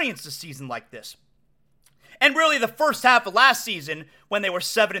experienced a season like this. And really the first half of last season when they were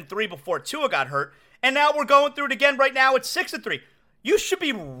 7-3 before Tua got hurt, and now we're going through it again right now at 6-3. You should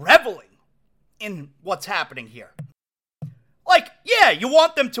be reveling in what's happening here. Like, yeah, you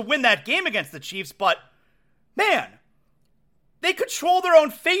want them to win that game against the Chiefs, but man, they control their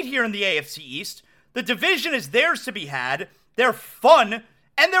own fate here in the AFC East. The division is theirs to be had. They're fun,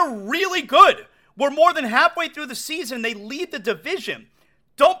 and they're really good. We're more than halfway through the season. They lead the division.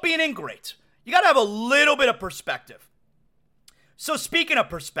 Don't be an ingrate. You got to have a little bit of perspective. So speaking of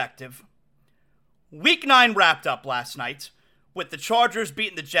perspective, Week 9 wrapped up last night with the Chargers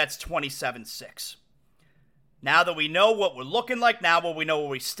beating the Jets 27-6. Now that we know what we're looking like, now that we know where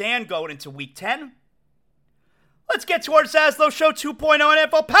we stand going into Week 10, let's get to our Zaslow Show 2.0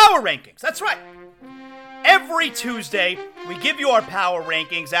 NFL Power Rankings. That's right. Every Tuesday, we give you our power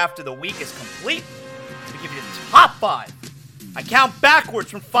rankings after the week is complete. We give you the top 5. I count backwards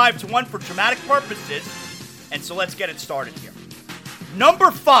from 5 to 1 for dramatic purposes, and so let's get it started here.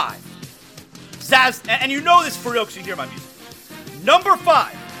 Number 5. And you know this for real because you hear my music. Number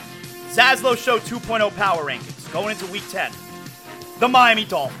 5. Zaslow Show 2.0 Power Rankings going into Week 10. The Miami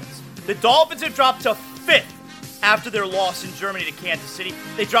Dolphins. The Dolphins have dropped to 5th after their loss in Germany to Kansas City.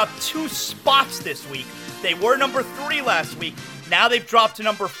 They dropped 2 spots this week. They were number 3 last week. Now they've dropped to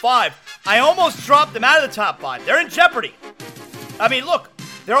number 5. I almost dropped them out of the top 5. They're in jeopardy. I mean, look,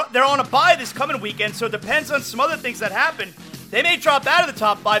 they're on a bye this coming weekend, so it depends on some other things that happen. They may drop out of the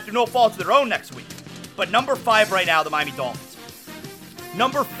top 5 through no fault of their own next week. But number 5 right now, the Miami Dolphins.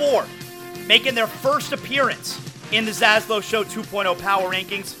 Number 4, making their first appearance in the Zaslow Show 2.0 Power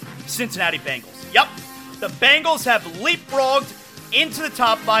Rankings, Cincinnati Bengals. Yep, the Bengals have leapfrogged into the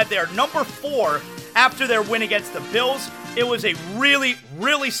top 5. They are number 4 after their win against the Bills. It was a really,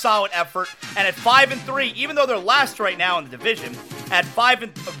 really solid effort. And at 5-3, even though they're last right now in the division, at 5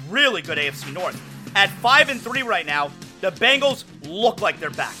 and a really good AFC North. At 5-3 right now, the Bengals look like they're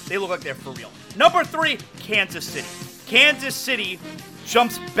back. They look like they're for real. Number 3, Kansas City. Kansas City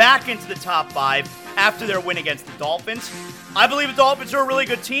jumps back into the top 5 after their win against the Dolphins. I believe the Dolphins are a really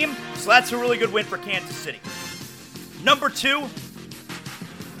good team, so that's a really good win for Kansas City. Number 2,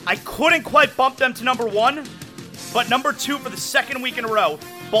 I couldn't quite bump them to number 1, but number 2 for the second week in a row,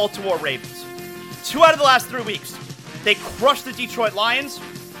 Baltimore Ravens. 2 out of the last 3 weeks, they crushed the Detroit Lions,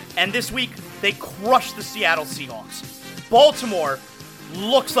 and this week, they crushed the Seattle Seahawks. Baltimore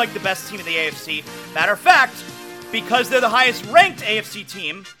looks like the best team in the AFC. Matter of fact, because they're the highest ranked AFC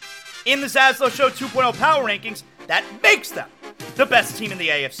team in the Zaslow Show 2.0 Power Rankings, that makes them the best team in the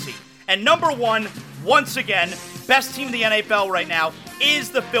AFC. And number 1, once again, best team in the NFL right now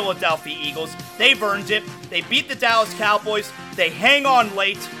is the Philadelphia Eagles. They've earned it. They beat the Dallas Cowboys. They hang on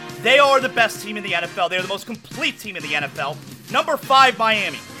late. They are the best team in the NFL. They're the most complete team in the NFL. Number 5,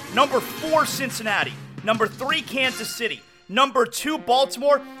 Miami. Number 4, Cincinnati. Number 3, Kansas City. Number 2,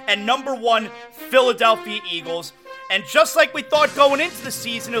 Baltimore. And number 1, Philadelphia Eagles. And just like we thought going into the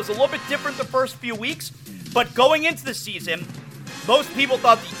season, it was a little bit different the first few weeks. But going into the season, most people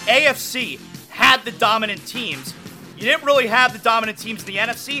thought the AFC had the dominant teams. You didn't really have the dominant teams in the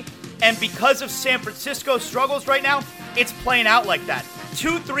NFC. And because of San Francisco's struggles right now, it's playing out like that.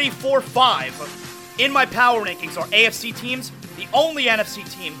 2, 3, 4, 5 in my power rankings are AFC teams. The only NFC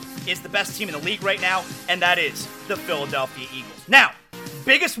team is the best team in the league right now, and that is the Philadelphia Eagles. Now,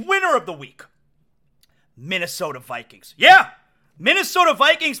 biggest winner of the week, Minnesota Vikings. Yeah, Minnesota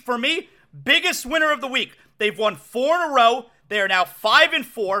Vikings, for me, biggest winner of the week. They've won 4 in a row. They are now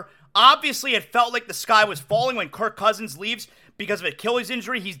 5-4. Obviously, it felt like the sky was falling when Kirk Cousins leaves because of Achilles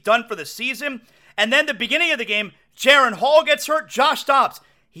injury. He's done for the season. And then the beginning of the game, Jaren Hall gets hurt. Josh Dobbs,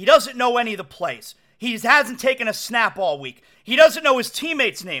 he doesn't know any of the plays. He hasn't taken a snap all week. He doesn't know his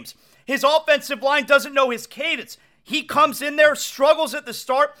teammates' names. His offensive line doesn't know his cadence. He comes in there, struggles at the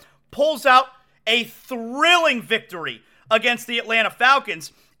start, pulls out a thrilling victory against the Atlanta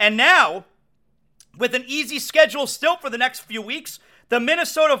Falcons. And now, with an easy schedule still for the next few weeks, the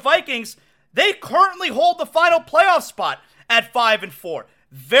Minnesota Vikings, they currently hold the final playoff spot at 5-4.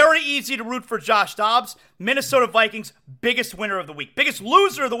 Very easy to root for Josh Dobbs. Minnesota Vikings, biggest winner of the week. Biggest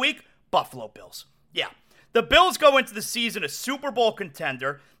loser of the week, Buffalo Bills. Yeah, the Bills go into the season a Super Bowl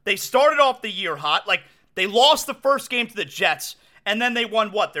contender. They started off the year hot. Like, they lost the first game to the Jets, and then they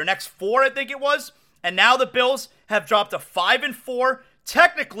won, their next 4, I think it was? And now the Bills have dropped to 5-4.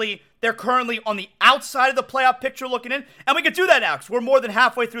 Technically, they're currently on the outside of the playoff picture looking in, and we can do that now because we're more than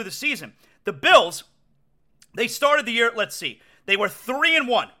halfway through the season. The Bills, they started the year, let's see, they were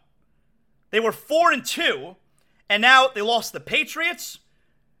 3-1. They were 4-2, and now they lost the Patriots,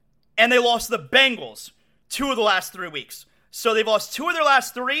 and they lost the Bengals 2 of the last 3 weeks. So they've lost 2 of their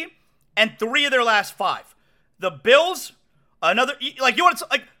last 3 and 3 of their last 5. The Bills,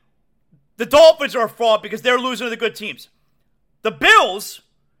 the Dolphins are a fraud because they're losing to the good teams. The Bills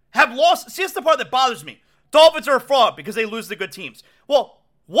have lost. See, that's the part that bothers me. Dolphins are a fraud because they lose to the good teams. Well,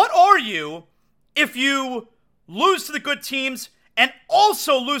 what are you if you lose to the good teams and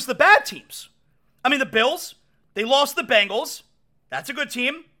also lose the bad teams? I mean, the Bills, they lost the Bengals. That's a good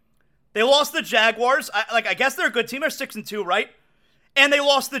team. They lost the Jaguars. I guess they're a good team. They're 6-2, right? And they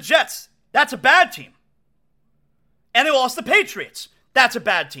lost the Jets. That's a bad team. And they lost the Patriots. That's a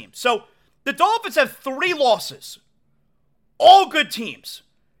bad team. So the Dolphins have 3 losses. All good teams.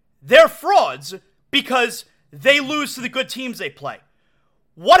 They're frauds because they lose to the good teams they play.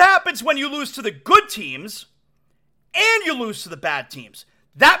 What happens when you lose to the good teams and you lose to the bad teams?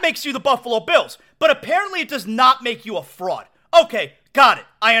 That makes you the Buffalo Bills. But apparently it does not make you a fraud. Okay, got it.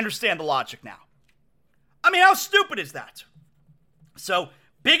 I understand the logic now. I mean, how stupid is that? So,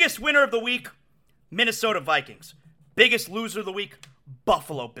 biggest winner of the week, Minnesota Vikings. Biggest loser of the week,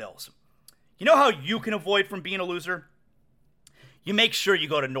 Buffalo Bills. You know how you can avoid from being a loser? You make sure you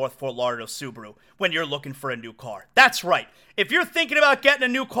go to North Fort Lauderdale Subaru when you're looking for a new car. That's right. If you're thinking about getting a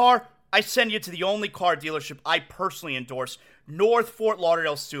new car, I send you to the only car dealership I personally endorse, North Fort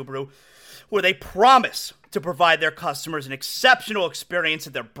Lauderdale Subaru, where they promise to provide their customers an exceptional experience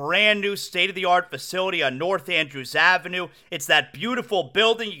at their brand new state-of-the-art facility on North Andrews Avenue. It's that beautiful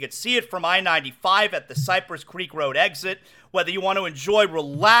building. You can see it from I-95 at the Cypress Creek Road exit. Whether you want to enjoy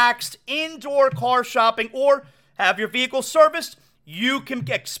relaxed indoor car shopping or have your vehicle serviced, you can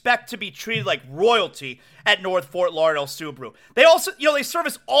expect to be treated like royalty at North Fort Lauderdale Subaru. They also, they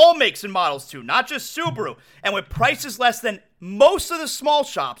service all makes and models too, not just Subaru. And with prices less than most of the small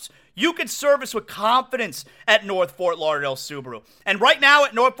shops, you can service with confidence at North Fort Lauderdale Subaru. And right now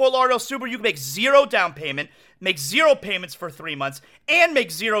at North Fort Lauderdale Subaru, you can make 0 down payment, make 0 payments for 3 months, and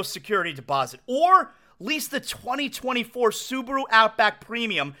make 0 security deposit. Or lease the 2024 Subaru Outback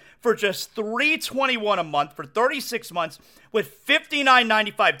Premium for just $321 a month for 36 months with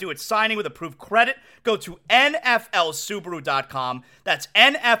 $59.95 due at signing with approved credit. Go to nflsubaru.com. That's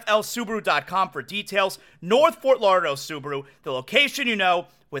nflsubaru.com for details. North Fort Lauderdale Subaru, the location you know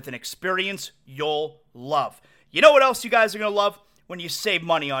with an experience you'll love. You know what else you guys are going to love? When you save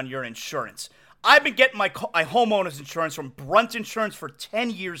money on your insurance. I've been getting my homeowner's insurance from Brunt Insurance for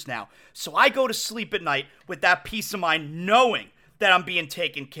 10 years now, so I go to sleep at night with that peace of mind knowing that I'm being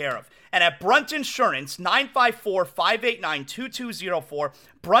taken care of. And at Brunt Insurance, 954-589-2204,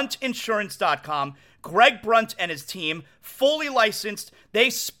 bruntinsurance.com, Greg Brunt and his team, fully licensed,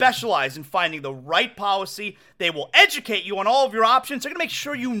 they specialize in finding the right policy. They will educate you on all of your options. They're going to make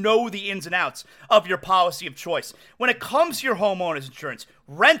sure you know the ins and outs of your policy of choice. When it comes to your homeowner's insurance,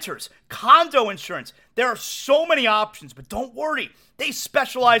 renters, condo insurance, there are so many options, but don't worry. They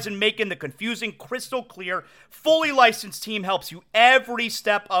specialize in making the confusing crystal clear. Fully licensed team helps you every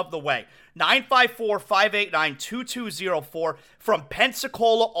step of the way. 954-589-2204 from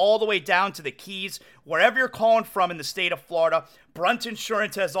Pensacola all the way down to the Keys. Wherever you're calling from in the state of Florida, Brunt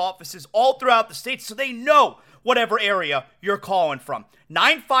Insurance has offices all throughout the state, so they know whatever area you're calling from.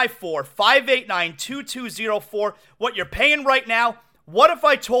 954-589-2204. What you're paying right now, what if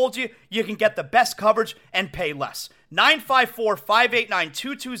I told you you can get the best coverage and pay less?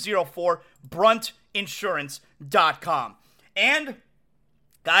 954-589-2204, bruntinsurance.com. And,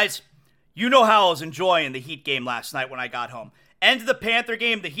 guys, you know how I was enjoying the Heat game last night when I got home. End of the Panther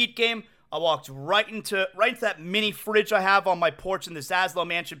game, the Heat game, I walked right into that mini fridge I have on my porch in the Zaslow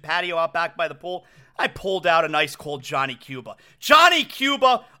Mansion patio out back by the pool. I pulled out an ice cold Johnny Cuba. Johnny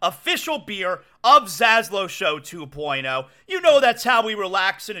Cuba, official beer of Zaslow Show 2.0. You know that's how we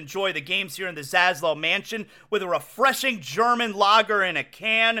relax and enjoy the games here in the Zaslow Mansion with a refreshing German lager in a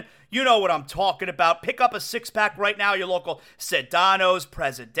can. You know what I'm talking about. Pick up a 6-pack right now, your local Sedano's,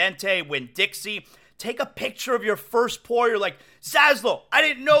 Presidente, Winn-Dixie. Take a picture of your first pour. You're like, Zaslow, I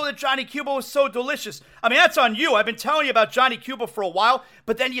didn't know that Johnny Cuba was so delicious. I mean, that's on you. I've been telling you about Johnny Cuba for a while,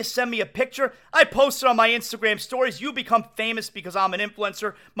 but then you send me a picture. I post it on my Instagram stories. You become famous because I'm an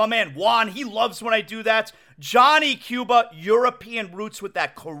influencer. My man Juan, he loves when I do that. Johnny Cuba, European roots with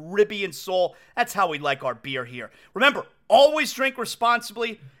that Caribbean soul. That's how we like our beer here. Remember, always drink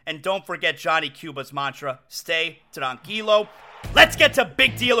responsibly, and don't forget Johnny Cuba's mantra, stay tranquilo. Let's get to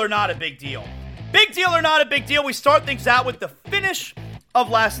big deal or not a big deal. Big deal or not a big deal, we start things out with the finish of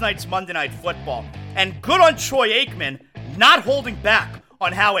last night's Monday Night Football. And good on Troy Aikman not holding back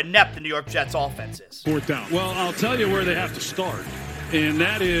on how inept the New York Jets offense is. Fourth down. Well, I'll tell you where they have to start, and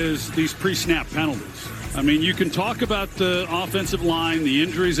that is these pre-snap penalties. I mean, you can talk about the offensive line, the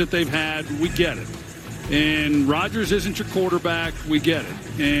injuries that they've had. We get it. And Rodgers isn't your quarterback. We get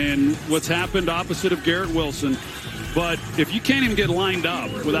it. And what's happened opposite of Garrett Wilson. But if you can't even get lined up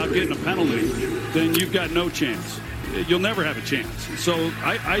without getting a penalty, then you've got no chance. You'll never have a chance. So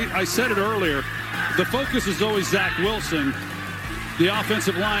I said it earlier. The focus is always Zach Wilson. The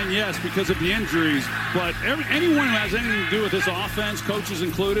offensive line, yes, because of the injuries. But anyone who has anything to do with this offense, coaches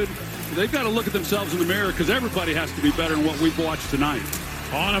included, they've got to look at themselves in the mirror because everybody has to be better than what we've watched tonight.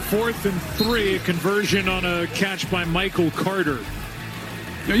 On a 4th and 3, a conversion on a catch by Michael Carter.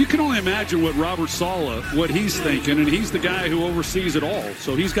 You can only imagine what Robert Saleh, what he's thinking, and he's the guy who oversees it all.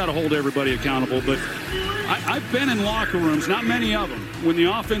 So he's got to hold everybody accountable. But I've been in locker rooms, not many of them, when the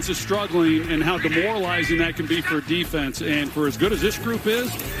offense is struggling and how demoralizing that can be for a defense. And for as good as this group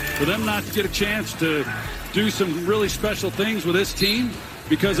is, for them not to get a chance to do some really special things with this team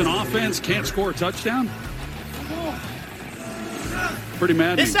because an offense can't score a touchdown, pretty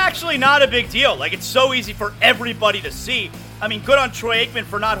mad. This is actually not a big deal. Like, it's so easy for everybody to see. I mean, good on Troy Aikman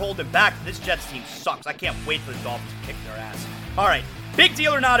for not holding back. This Jets team sucks. I can't wait for the Dolphins to kick their ass. All right, big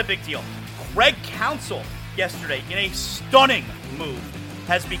deal or not a big deal? Greg Counsell yesterday, in a stunning move,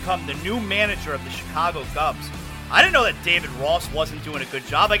 has become the new manager of the Chicago Cubs. I didn't know that David Ross wasn't doing a good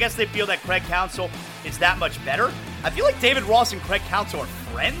job. I guess they feel that Greg Counsell is that much better. I feel like David Ross and Greg Counsell are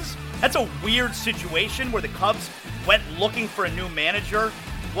friends. That's a weird situation where the Cubs went looking for a new manager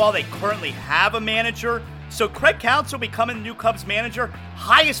while they currently have a manager. So Craig Counsell becoming the new Cubs manager,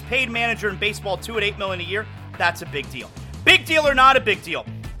 highest paid manager in baseball too at $8 million a year. That's a big deal. Big deal or not a big deal?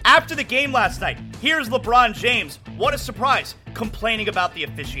 After the game last night, here's LeBron James. What a surprise, complaining about the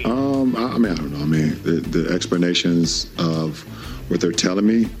officiating. I don't know. The explanations of what they're telling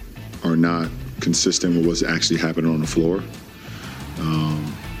me are not consistent with what's actually happening on the floor.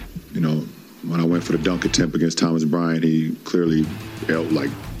 When I went for the dunk attempt against Thomas Bryant, he clearly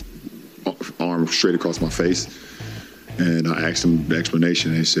arm straight across my face. And I asked him the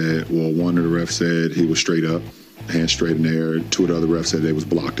explanation. They said, well, one of the refs said he was straight up, hands straight in the air. Two of the other refs said they was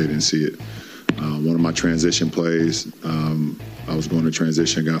blocked. They didn't see it. One of my transition plays, I was going to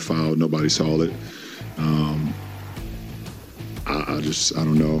transition, got fouled. Nobody saw it. I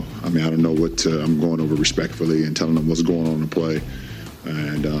don't know. I don't know what I'm going over respectfully and telling them what's going on in the play.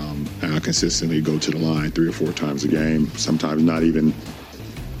 And I consistently go to the line 3 or 4 times a game, sometimes not even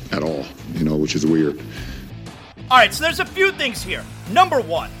at all, which is weird. All right, so there's a few things here. Number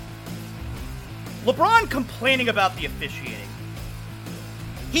one, LeBron complaining about the officiating.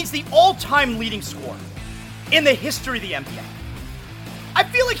 He's the all-time leading scorer in the history of the NBA. I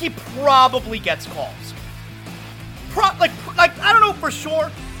feel like he probably gets calls. I don't know for sure,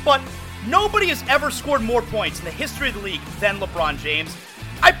 but nobody has ever scored more points in the history of the league than LeBron James.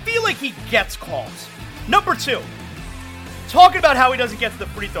 I feel like he gets calls. Number two, talking about how he doesn't get to the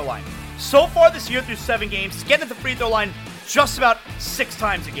free throw line. So far this year through 7 games, he's getting to the free throw line just about 6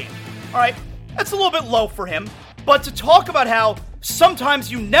 times a game. All right, that's a little bit low for him. But to talk about how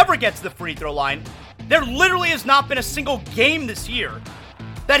sometimes you never get to the free throw line, there literally has not been a single game this year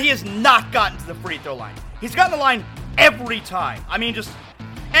that he has not gotten to the free throw line. He's gotten the line every time.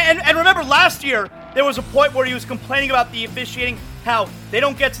 And remember last year, there was a point where he was complaining about the officiating, how they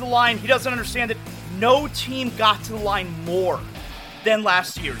don't get to the line. He doesn't understand that no team got to the line more than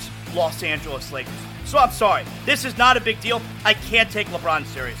last year's Los Angeles Lakers. So I'm sorry. This is not a big deal. I can't take LeBron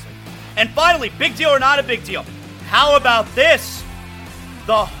seriously. And finally, big deal or not a big deal? How about this?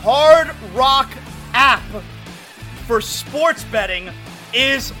 The Hard Rock app for sports betting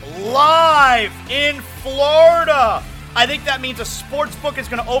is live in Florida. I think that means a sports book is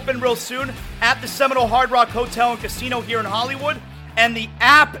going to open real soon at the Seminole Hard Rock Hotel and Casino here in Hollywood. And the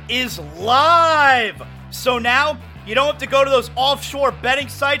app is live. So now you don't have to go to those offshore betting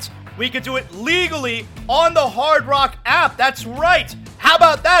sites. We can do it legally on the Hard Rock app. That's right. How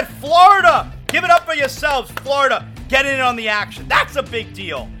about that, Florida? Give it up for yourselves, Florida. Getting in on the action. That's a big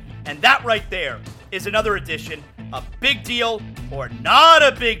deal. And that right there is another edition of Big Deal or Not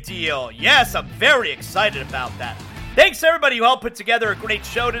a Big Deal. Yes, I'm very excited about that. Thanks, everybody who helped put together a great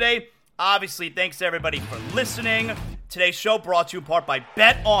show today. Obviously, thanks to everybody for listening. Today's show brought to you in part by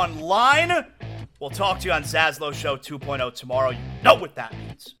Bet Online. We'll talk to you on Zaslow Show 2.0 tomorrow. You know what that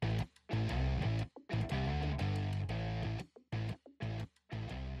means.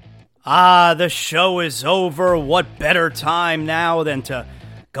 The show is over. What better time now than to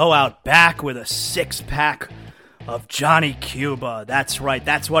go out back with a 6-pack of Johnny Cuba. That's right.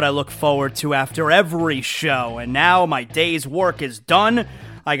 That's what I look forward to after every show. And now my day's work is done.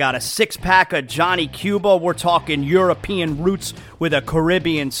 I got a 6-pack of Johnny Cuba. We're talking European roots with a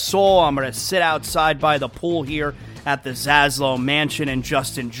Caribbean soul. I'm going to sit outside by the pool here at the Zaslow Mansion and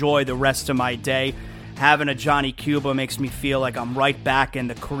just enjoy the rest of my day. Having a Johnny Cuba makes me feel like I'm right back in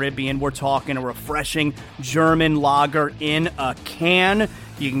the Caribbean. We're talking a refreshing German lager in a can.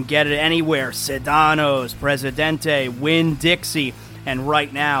 You can get it anywhere. Sedano's, Presidente, Winn-Dixie. And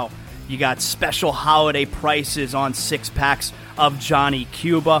right now, you got special holiday prices on 6-packs of Johnny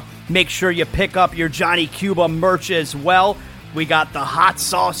Cuba. Make sure you pick up your Johnny Cuba merch as well. We got the hot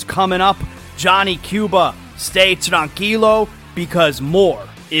sauce coming up. Johnny Cuba, stay tranquilo, because more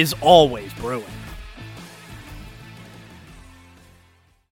is always brewing.